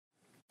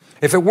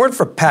If it weren't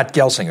for Pat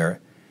Gelsinger,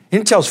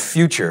 Intel's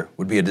future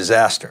would be a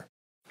disaster.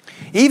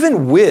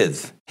 Even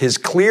with his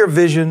clear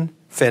vision,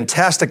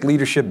 fantastic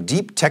leadership,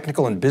 deep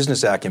technical and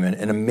business acumen,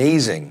 and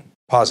amazing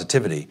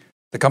positivity,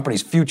 the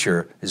company's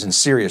future is in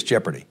serious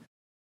jeopardy.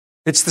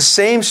 It's the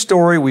same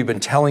story we've been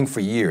telling for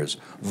years.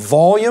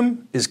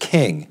 Volume is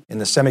king in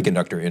the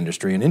semiconductor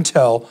industry, and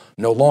Intel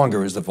no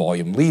longer is the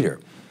volume leader.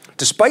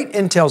 Despite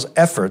Intel's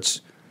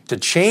efforts to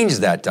change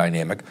that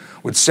dynamic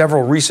with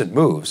several recent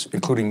moves,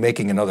 including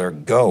making another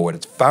go at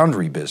its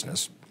foundry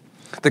business,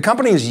 the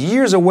company is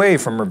years away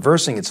from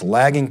reversing its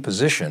lagging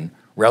position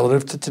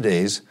relative to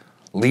today's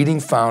leading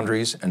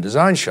foundries and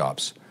design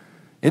shops.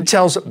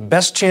 Intel's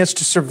best chance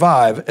to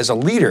survive as a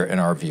leader, in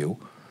our view,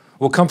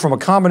 will come from a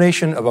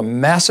combination of a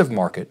massive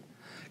market,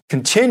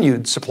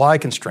 continued supply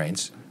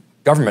constraints,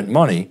 government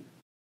money,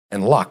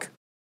 and luck,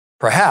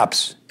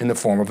 perhaps in the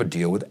form of a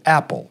deal with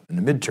Apple in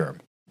the midterm.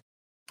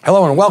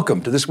 Hello and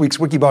welcome to this week's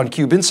Wikibon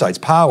Cube Insights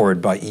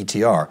powered by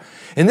ETR.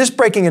 In this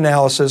breaking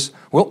analysis,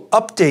 we'll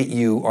update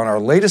you on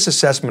our latest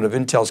assessment of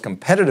Intel's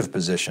competitive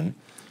position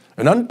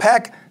and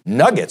unpack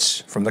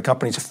nuggets from the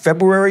company's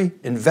February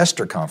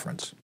investor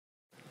conference.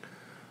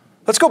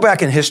 Let's go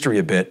back in history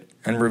a bit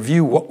and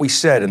review what we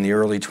said in the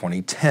early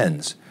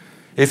 2010s.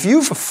 If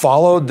you've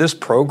followed this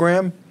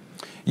program,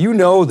 you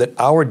know that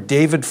our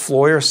David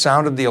Floyer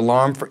sounded the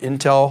alarm for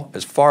Intel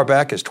as far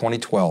back as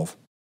 2012,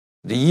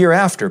 the year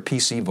after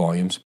PC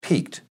volumes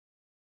peaked.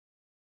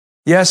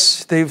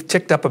 Yes, they've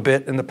ticked up a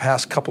bit in the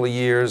past couple of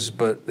years,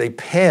 but they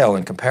pale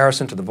in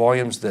comparison to the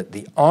volumes that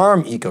the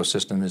ARM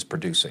ecosystem is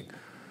producing.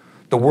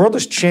 The world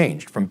has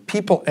changed from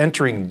people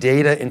entering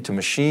data into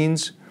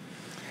machines,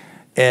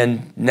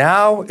 and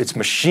now it's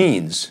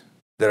machines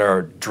that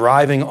are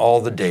driving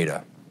all the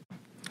data.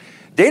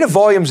 Data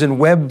volumes in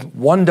Web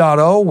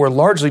 1.0 were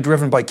largely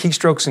driven by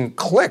keystrokes and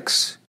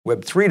clicks.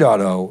 Web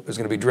 3.0 is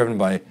going to be driven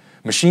by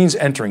machines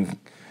entering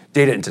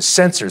data into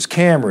sensors,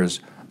 cameras,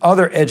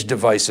 other edge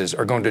devices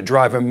are going to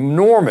drive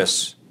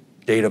enormous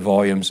data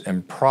volumes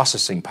and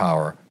processing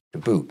power to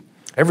boot.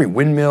 Every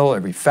windmill,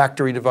 every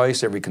factory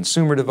device, every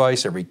consumer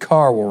device, every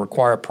car will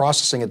require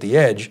processing at the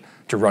edge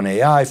to run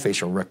AI,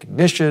 facial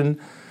recognition,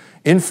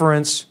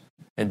 inference,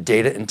 and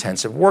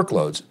data-intensive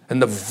workloads.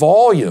 And the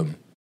volume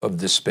of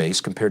this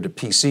space compared to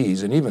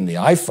PCs and even the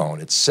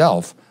iPhone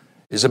itself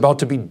is about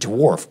to be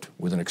dwarfed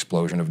with an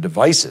explosion of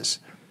devices.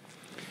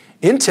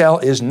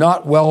 Intel is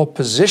not well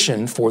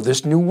positioned for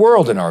this new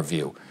world in our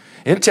view.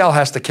 Intel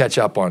has to catch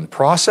up on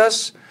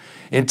process,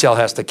 Intel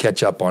has to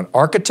catch up on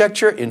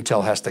architecture,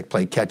 Intel has to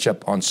play catch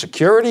up on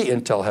security,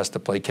 Intel has to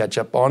play catch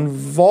up on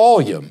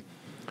volume.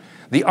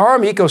 The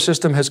ARM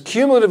ecosystem has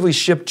cumulatively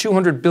shipped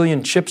 200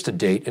 billion chips to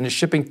date and is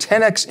shipping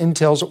 10x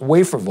Intel's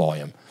wafer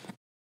volume.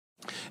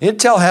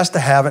 Intel has to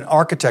have an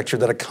architecture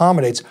that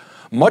accommodates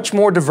much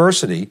more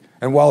diversity,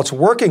 and while it's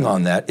working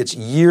on that, it's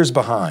years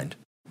behind.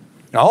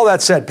 Now, all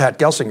that said, Pat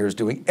Gelsinger is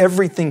doing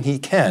everything he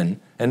can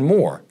and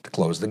more to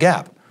close the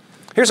gap.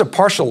 Here's a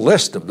partial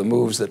list of the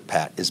moves that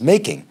Pat is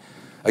making.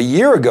 A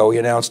year ago, he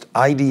announced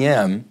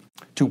IDM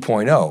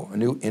 2.0, a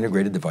new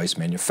integrated device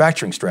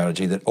manufacturing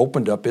strategy that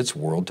opened up its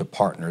world to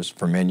partners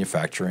for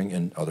manufacturing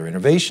and other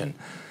innovation.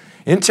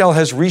 Intel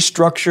has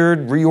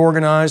restructured,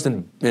 reorganized,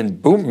 and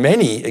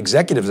many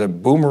executives have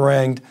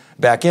boomeranged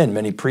back in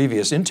many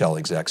previous Intel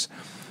execs.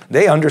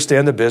 They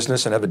understand the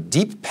business and have a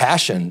deep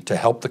passion to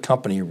help the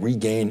company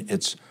regain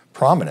its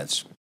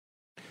prominence.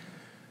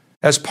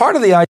 As part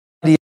of the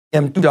IDM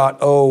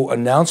 2.0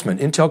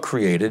 announcement, Intel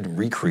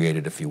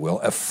recreated, if you will,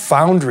 a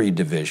foundry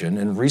division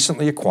and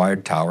recently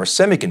acquired Tower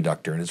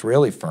Semiconductor, an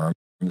Israeli firm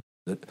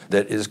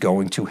that is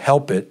going to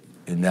help it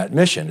in that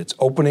mission. It's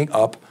opening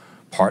up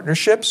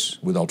partnerships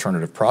with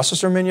alternative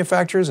processor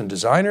manufacturers and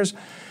designers,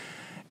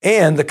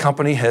 and the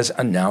company has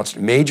announced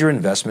major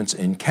investments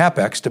in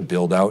CapEx to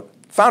build out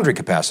foundry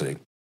capacity.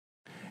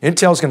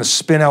 Intel is going to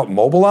spin out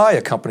Mobileye,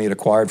 a company it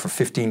acquired for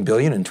 $15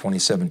 billion in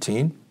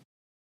 2017.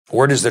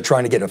 Word is they're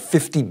trying to get a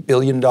 $50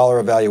 billion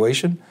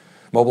valuation.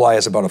 Mobileye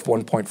has about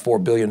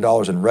 $1.4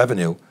 billion in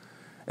revenue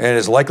and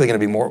is likely going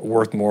to be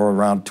worth more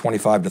around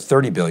 $25 to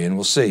 $30 billion.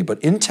 We'll see. But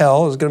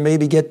Intel is going to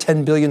maybe get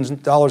 $10 billion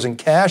in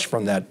cash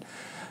from that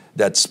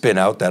spin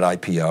out, that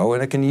IPO,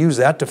 and it can use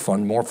that to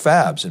fund more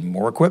fabs and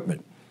more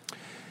equipment.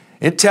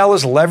 Intel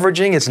is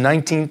leveraging its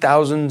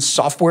 19,000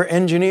 software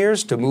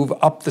engineers to move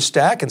up the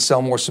stack and sell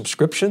more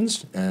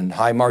subscriptions and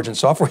high-margin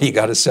software. You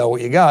got to sell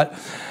what you got.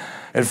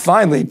 And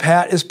finally,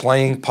 Pat is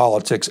playing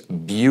politics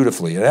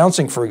beautifully,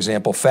 announcing, for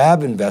example,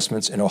 fab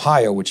investments in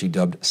Ohio, which he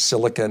dubbed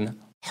Silicon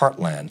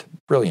Heartland.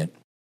 Brilliant.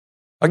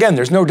 Again,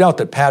 there's no doubt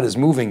that Pat is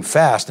moving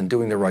fast and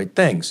doing the right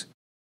things.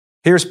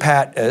 Here's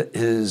Pat at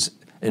his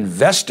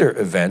investor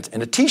event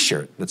in a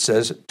T-shirt that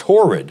says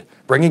Torrid,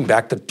 bringing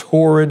back the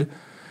torrid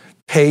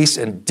pace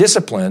and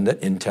discipline that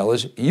Intel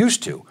is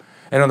used to.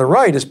 And on the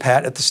right is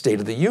Pat at the State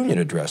of the Union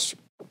address,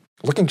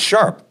 looking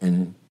sharp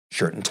in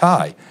shirt and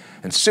tie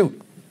and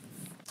suit.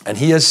 And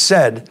he has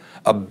said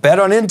a bet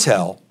on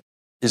Intel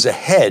is a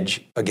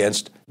hedge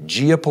against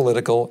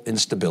geopolitical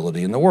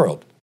instability in the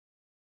world.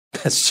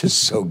 That's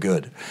just so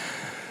good.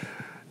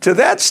 To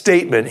that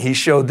statement, he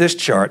showed this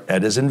chart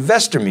at his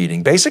investor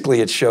meeting. Basically,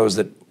 it shows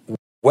that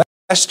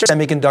Western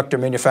semiconductor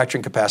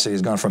manufacturing capacity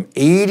has gone from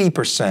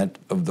 80%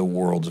 of the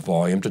world's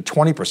volume to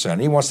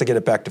 20%. He wants to get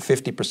it back to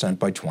 50%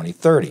 by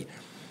 2030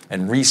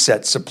 and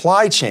reset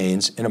supply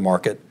chains in a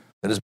market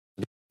that has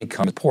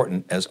become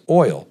important as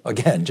oil.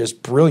 Again,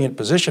 just brilliant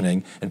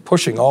positioning and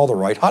pushing all the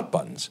right hot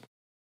buttons.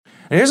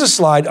 And here's a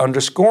slide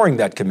underscoring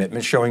that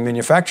commitment, showing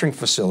manufacturing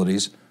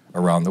facilities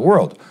around the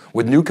world,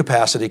 with new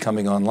capacity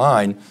coming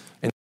online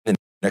in the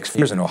next few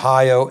years in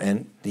Ohio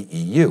and the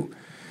EU.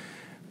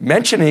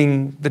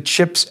 Mentioning the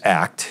CHIPS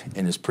Act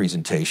in his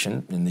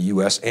presentation in the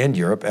US and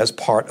Europe as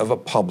part of a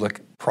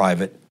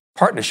public-private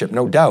partnership.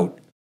 No doubt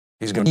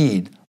he's going to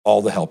need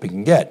all the help he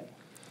can get.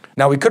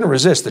 Now, we couldn't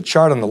resist. The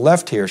chart on the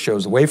left here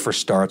shows wafer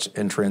starts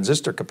and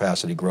transistor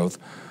capacity growth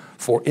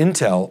for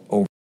Intel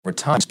over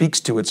time.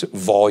 Speaks to its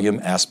volume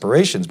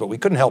aspirations, but we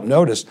couldn't help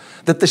notice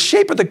that the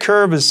shape of the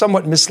curve is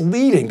somewhat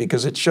misleading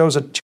because it shows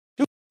a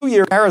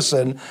two-year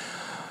comparison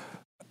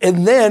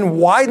and then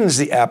widens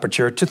the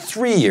aperture to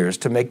 3 years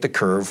to make the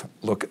curve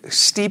look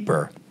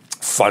steeper.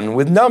 Fun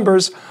with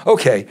numbers.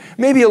 Okay,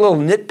 maybe a little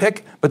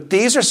nitpick, but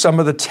these are some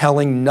of the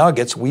telling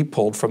nuggets we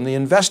pulled from the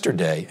investor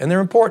day, and they're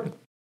important.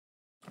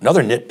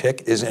 Another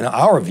nitpick is, in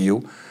our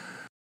view,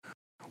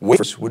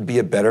 wafers would be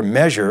a better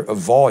measure of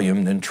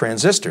volume than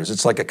transistors.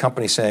 It's like a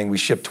company saying we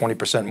shipped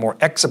 20% more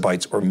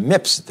exabytes or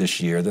MIPS this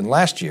year than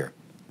last year.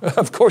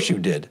 Of course you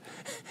did,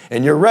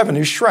 and your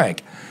revenue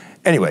shrank.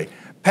 Anyway,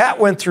 Pat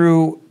went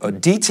through a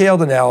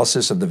detailed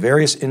analysis of the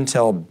various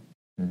Intel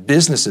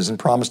businesses and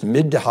promised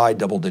mid to high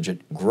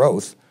double-digit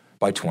growth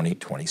by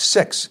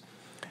 2026,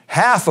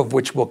 half of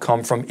which will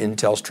come from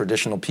Intel's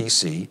traditional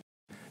PC,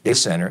 data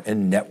center,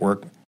 and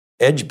network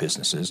edge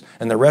businesses,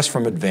 and the rest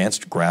from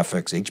advanced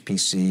graphics,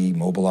 HPC,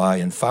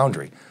 Mobileye, and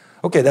Foundry.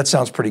 Okay, that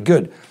sounds pretty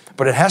good,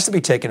 but it has to be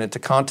taken into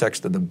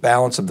context of the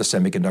balance of the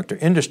semiconductor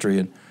industry,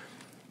 and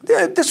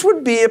this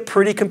would be a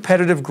pretty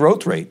competitive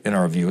growth rate in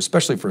our view,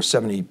 especially for a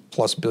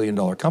 $70+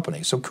 billion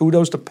company. So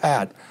kudos to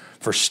Pat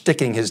for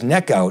sticking his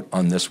neck out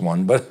on this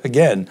one, but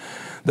again,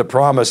 the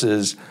promise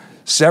is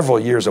several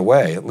years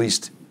away, at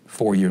least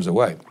 4 years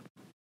away.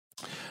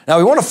 Now,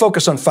 we want to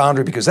focus on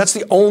Foundry because that's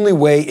the only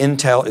way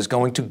Intel is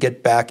going to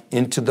get back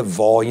into the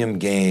volume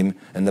game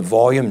and the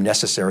volume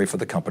necessary for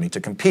the company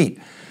to compete.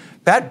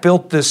 Pat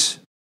built this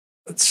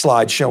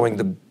slide showing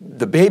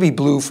the baby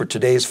blue for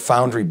today's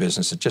Foundry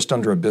business at just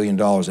under $1 billion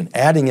and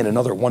adding in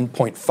another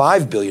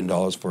 $1.5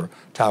 billion for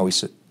Tower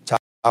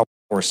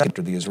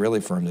Semiconductor, the Israeli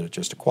firm that it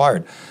just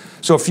acquired.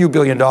 So a few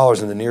 $billion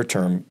in the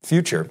near-term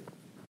future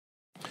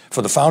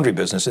for the Foundry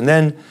business. And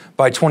then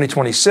by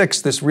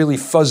 2026, this really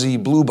fuzzy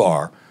blue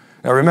bar.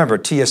 Now remember,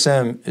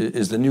 TSM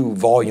is the new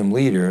volume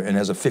leader and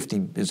is a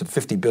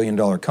 $50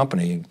 billion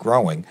company and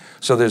growing.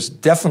 So there's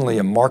definitely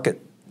a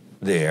market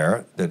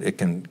there that it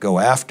can go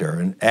after,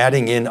 and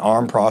adding in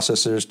ARM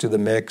processors to the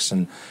mix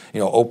and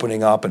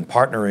opening up and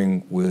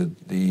partnering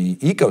with the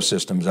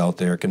ecosystems out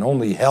there can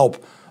only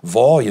help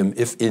volume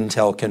if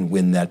Intel can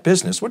win that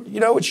business.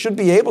 It should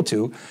be able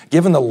to,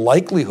 given the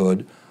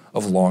likelihood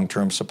of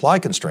long-term supply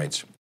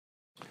constraints.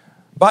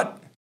 But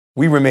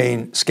we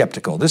remain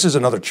skeptical. This is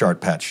another chart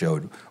Pat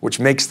showed, which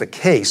makes the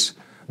case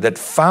that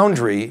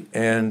Foundry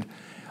and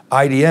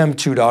IDM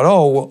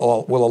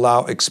 2.0 will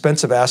allow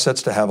expensive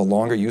assets to have a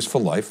longer useful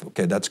life.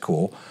 Okay, that's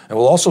cool. And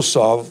will also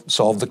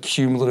solve the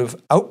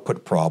cumulative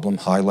output problem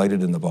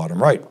highlighted in the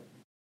bottom right.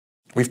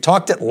 We've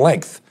talked at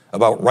length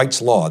about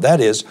Wright's Law.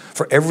 That is,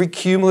 for every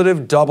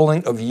cumulative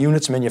doubling of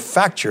units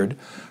manufactured,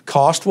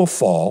 cost will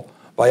fall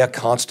by a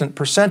constant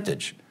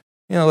percentage.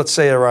 Let's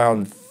say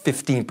around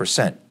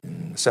 15%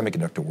 in the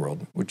semiconductor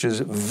world, which is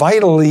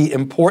vitally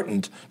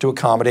important to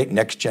accommodate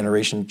next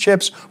generation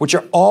chips, which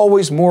are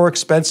always more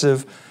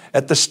expensive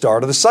at the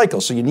start of the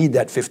cycle. So you need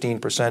that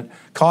 15%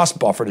 cost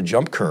buffer to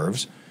jump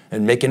curves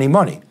and make any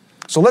money.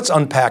 So let's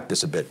unpack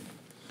this a bit.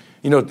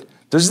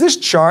 Does this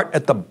chart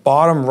at the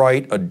bottom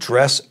right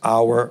address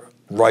our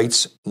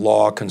Wright's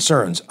Law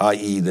concerns,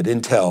 i.e. that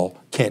Intel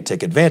can't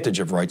take advantage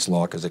of Wright's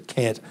Law because it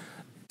can't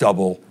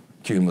double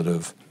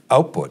cumulative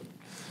output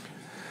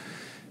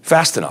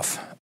fast enough?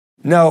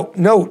 Now,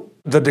 note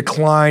the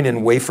decline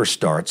in wafer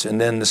starts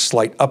and then the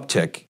slight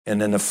uptick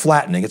and then the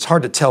flattening. It's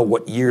hard to tell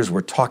what years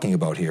we're talking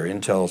about here.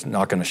 Intel's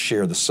not going to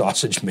share the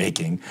sausage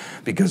making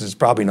because it's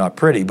probably not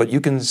pretty, but you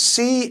can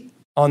see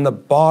on the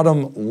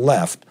bottom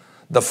left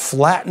the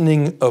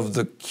flattening of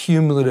the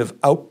cumulative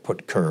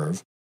output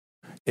curve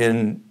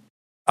in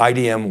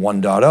IDM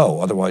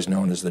 1.0, otherwise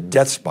known as the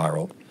death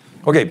spiral.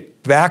 Okay,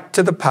 back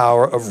to the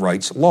power of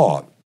Wright's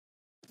Law.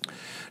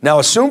 Now,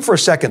 assume for a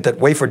second that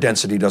wafer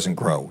density doesn't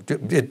grow.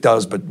 It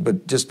does,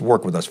 but just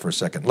work with us for a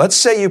second. Let's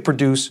say you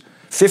produce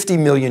 50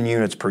 million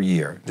units per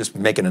year, just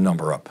making a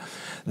number up.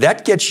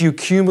 That gets you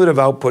cumulative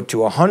output to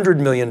 $100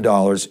 million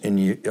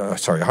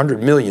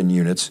 100 million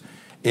units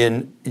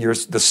in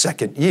the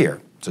second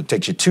year. So it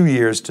takes you 2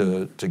 years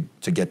to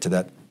get to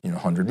that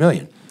 100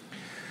 million.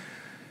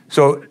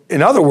 So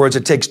in other words,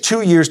 it takes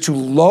 2 years to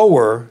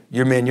lower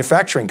your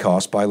manufacturing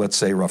cost by, let's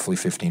say, roughly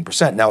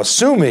 15%. Now,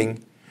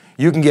 assuming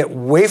you can get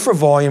wafer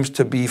volumes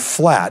to be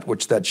flat,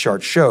 which that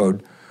chart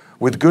showed,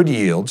 with good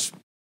yields.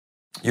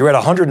 You're at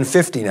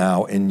 150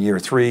 now in year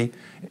 3,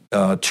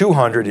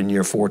 200 in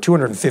year 4,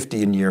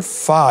 250 in year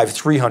 5,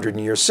 300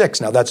 in year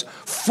 6. Now that's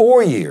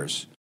 4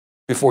 years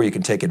before you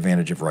can take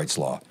advantage of Wright's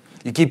law.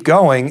 You keep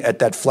going at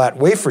that flat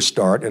wafer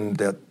start and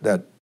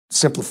that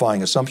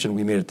simplifying assumption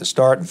we made at the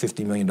start, and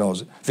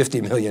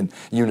 $50 million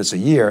units a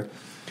year.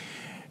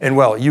 And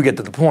well, you get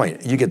to the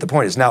point. You get the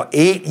point. It's now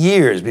 8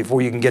 years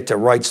before you can get to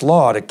Wright's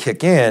law to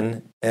kick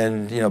in,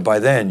 and by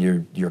then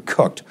you're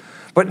cooked.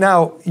 But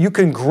now you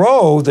can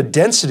grow the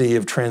density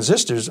of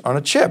transistors on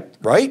a chip,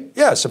 right?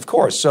 Yes, of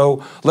course.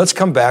 So let's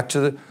come back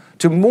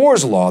to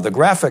Moore's law. The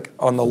graphic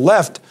on the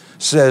left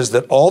says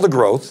that all the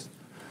growth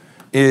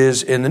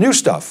is in the new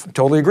stuff. I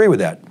totally agree with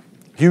that.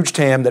 Huge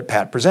TAM that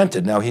Pat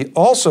presented. Now, he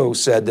also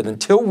said that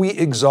until we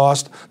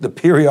exhaust the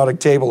periodic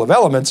table of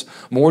elements,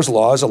 Moore's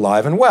law is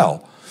alive and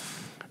well.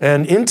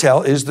 And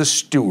Intel is the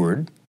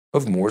steward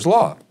of Moore's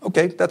law.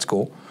 Okay, that's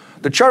cool.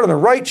 The chart on the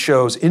right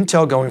shows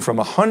Intel going from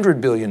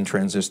 100 billion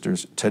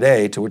transistors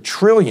today to 1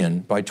 trillion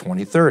by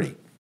 2030.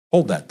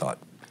 Hold that thought.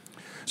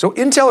 So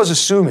Intel is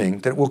assuming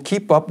that it will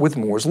keep up with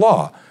Moore's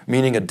law,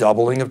 meaning a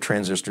doubling of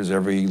transistors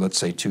every, let's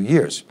say, 2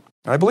 years.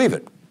 And I believe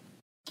it.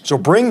 So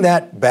bring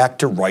that back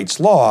to Wright's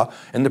law.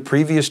 In the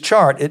previous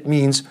chart, it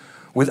means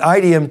with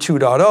IDM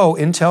 2.0,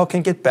 Intel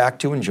can get back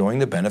to enjoying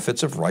the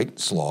benefits of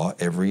Wright's law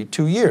every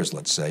 2 years,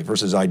 let's say,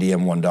 versus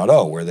IDM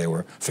 1.0, where they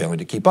were failing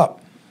to keep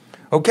up.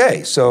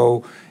 Okay,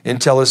 so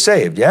Intel is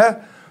saved,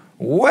 yeah?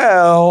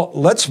 Well,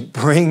 let's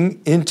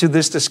bring into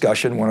this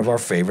discussion one of our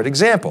favorite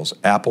examples,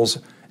 Apple's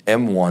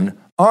M1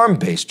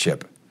 ARM-based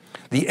chip.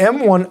 The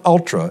M1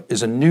 Ultra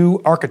is a new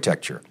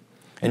architecture,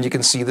 and you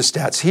can see the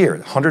stats here,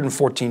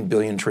 114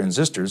 billion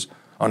transistors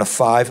on a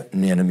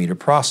 5-nanometer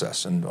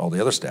process and all the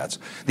other stats.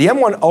 The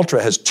M1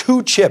 Ultra has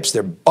 2 chips.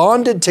 They're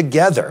bonded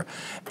together,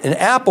 and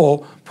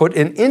Apple put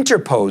an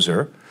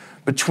interposer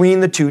between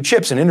the 2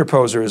 chips. An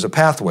interposer is a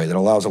pathway that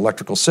allows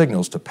electrical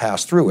signals to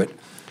pass through it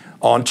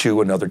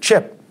onto another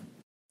chip.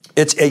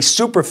 It's a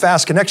super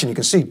fast connection. You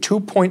can see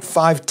 2.5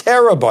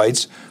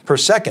 terabytes per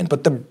second.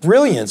 But the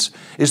brilliance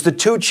is the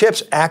 2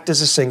 chips act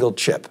as a single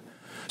chip.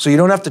 So you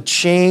don't have to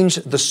change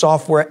the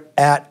software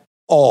at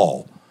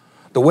all.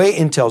 The way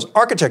Intel's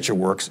architecture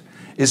works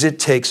is it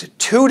takes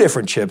 2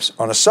 different chips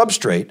on a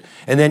substrate,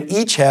 and then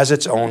each has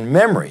its own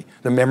memory.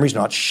 The memory's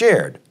not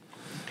shared.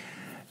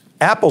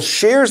 Apple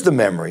shares the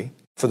memory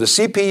for the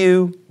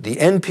CPU, the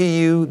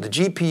NPU, the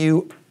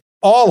GPU.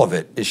 All of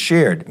it is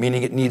shared,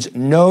 meaning it needs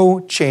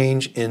no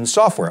change in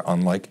software,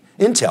 unlike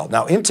Intel.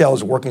 Now, Intel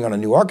is working on a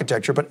new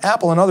architecture, but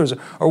Apple and others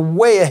are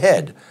way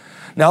ahead.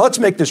 Now, let's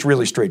make this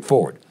really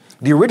straightforward.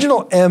 The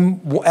original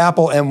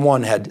Apple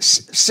M1 had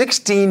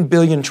 16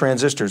 billion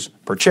transistors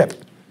per chip.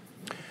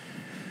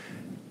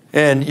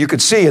 And you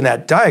could see in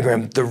that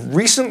diagram, the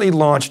recently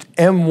launched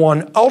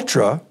M1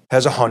 Ultra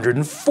has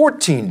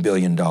 $114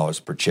 billion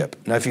per chip.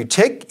 Now, if you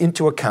take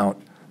into account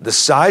the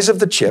size of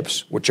the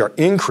chips, which are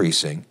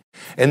increasing,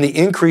 and the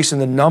increase in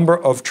the number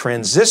of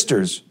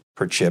transistors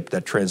per chip,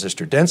 that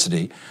transistor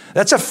density,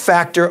 that's a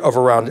factor of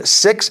around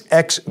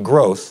 6x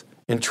growth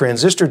in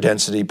transistor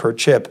density per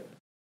chip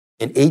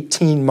in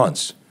 18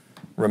 months.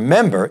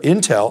 Remember,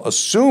 Intel,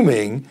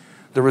 assuming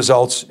the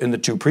results in the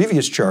 2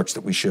 previous charts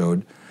that we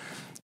showed,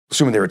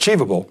 assuming they're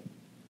achievable,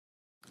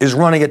 is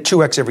running at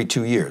 2x every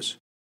 2 years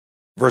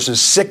versus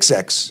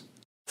 6x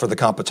for the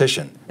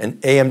competition. And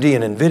AMD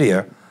and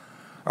NVIDIA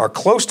are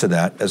close to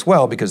that as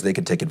well because they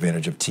can take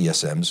advantage of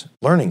TSM's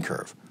learning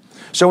curve.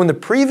 So in the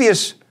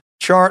previous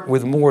chart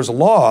with Moore's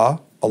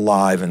law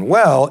alive and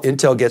well,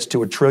 Intel gets to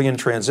 1 trillion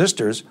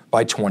transistors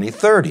by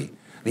 2030.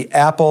 The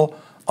Apple,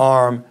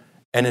 ARM,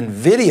 and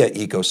NVIDIA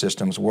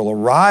ecosystems will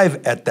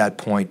arrive at that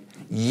point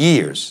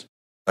years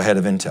ahead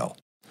of Intel.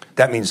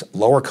 That means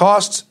lower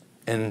costs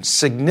and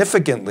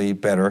significantly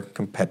better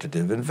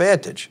competitive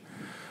advantage.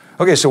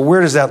 Okay, so where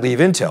does that leave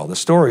Intel? The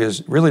story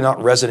is really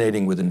not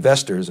resonating with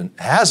investors and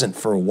hasn't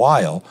for a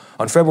while.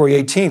 On February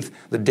 18th,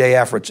 the day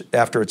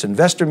after its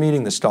investor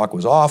meeting, the stock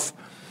was off.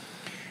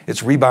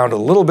 It's rebounded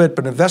a little bit,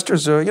 but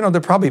investors are, they're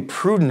probably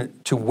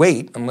prudent to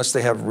wait unless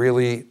they have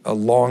really a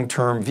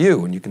long-term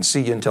view. And you can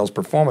see Intel's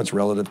performance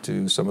relative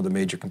to some of the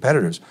major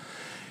competitors.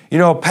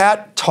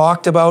 Pat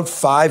talked about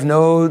 5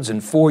 nodes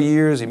in 4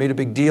 years. He made a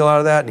big deal out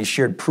of that, and he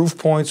shared proof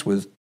points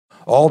with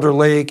Alder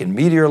Lake and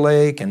Meteor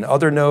Lake and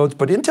other nodes.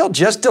 But Intel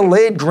just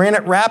delayed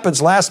Granite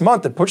Rapids last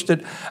month. It pushed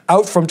it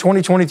out from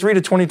 2023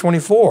 to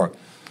 2024.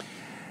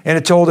 And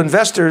it told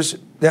investors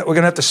that we're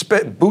going to have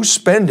to boost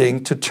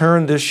spending to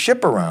turn this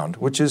ship around,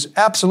 which is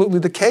absolutely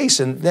the case.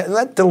 And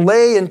that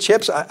delay in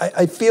chips,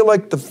 I feel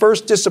like the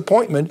first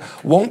disappointment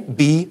won't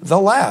be the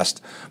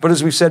last. But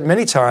as we've said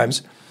many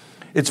times,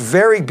 it's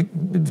very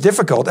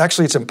difficult,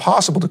 actually it's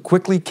impossible to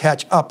quickly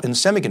catch up in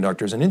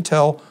semiconductors, and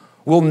Intel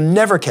will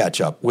never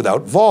catch up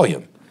without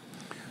volume.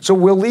 So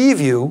we'll leave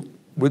you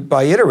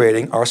by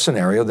iterating our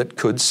scenario that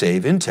could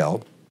save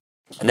Intel,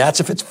 and that's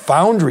if its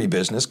foundry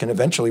business can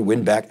eventually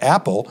win back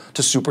Apple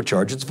to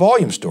supercharge its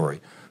volume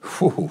story.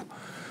 Whew.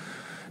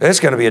 it's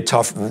going to be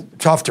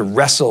tough to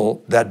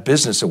wrestle that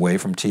business away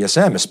from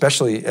TSM,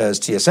 especially as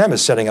TSM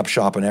is setting up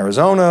shop in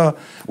Arizona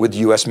with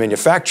U.S.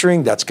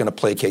 manufacturing. That's going to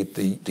placate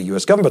the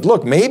U.S. government. But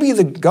look, maybe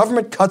the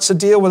government cuts a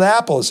deal with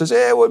Apple and says,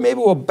 well, maybe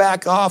we'll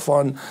back off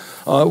on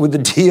with the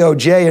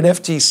DOJ and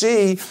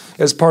FTC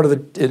as part of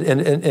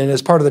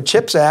as part of the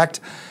CHIPS Act.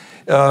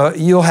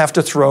 You'll have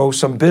to throw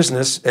some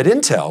business at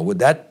Intel. Would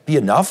that be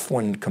enough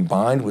when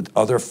combined with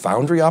other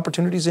foundry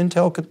opportunities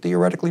Intel could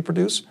theoretically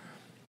produce?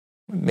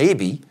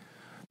 Maybe.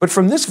 But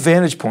from this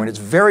vantage point, it's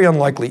very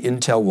unlikely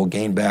Intel will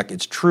gain back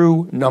its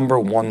true number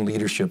one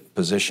leadership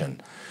position.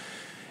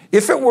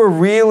 If it were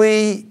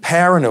really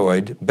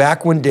paranoid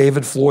back when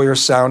David Floyer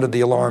sounded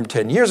the alarm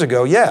 10 years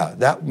ago, yeah,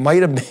 that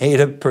might have made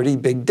a pretty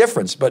big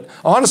difference. But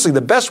honestly,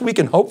 the best we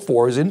can hope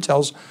for is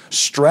Intel's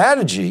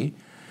strategy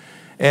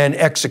and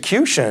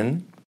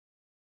execution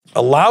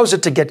allows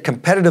it to get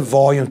competitive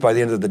volumes by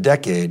the end of the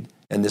decade,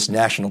 and this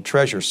national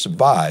treasure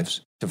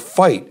survives to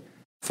fight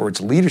for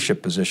its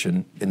leadership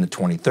position in the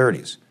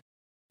 2030s.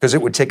 Because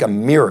it would take a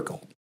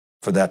miracle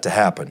for that to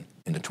happen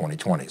in the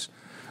 2020s.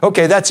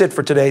 Okay, that's it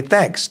for today.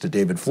 Thanks to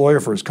David Floyer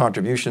for his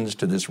contributions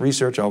to this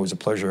research. Always a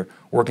pleasure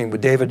working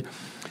with David.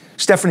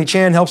 Stephanie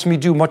Chan helps me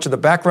do much of the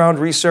background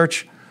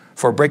research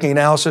for Breaking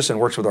Analysis and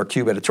works with our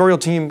CUBE editorial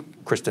team,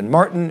 Kristen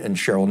Martin and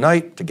Cheryl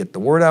Knight, to get the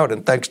word out.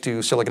 And thanks to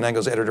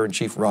SiliconANGLE's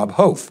editor-in-chief, Rob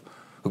Hof,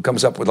 who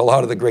comes up with a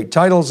lot of the great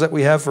titles that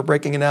we have for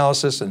Breaking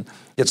Analysis and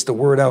gets the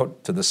word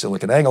out to the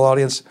SiliconANGLE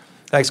audience.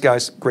 Thanks,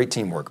 guys. Great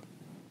teamwork.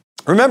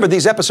 Remember,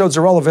 these episodes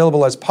are all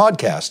available as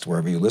podcasts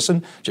wherever you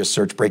listen. Just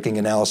search Breaking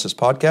Analysis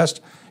Podcast.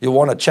 You'll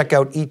want to check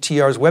out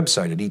ETR's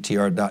website at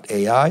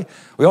etr.ai.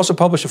 We also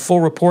publish a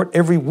full report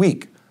every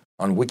week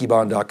on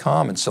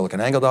wikibon.com and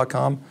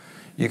siliconangle.com.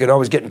 You can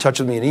always get in touch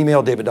with me in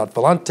email,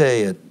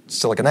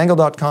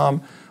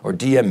 david.vellante@siliconangle.com, or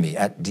DM me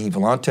at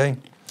dvellante.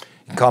 You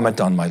can comment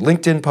on my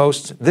LinkedIn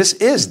post. This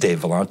is Dave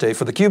Vellante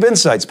for theCUBE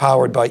Insights,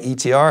 powered by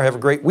ETR. Have a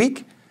great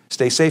week.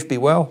 Stay safe, be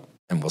well,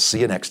 and we'll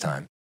see you next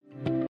time.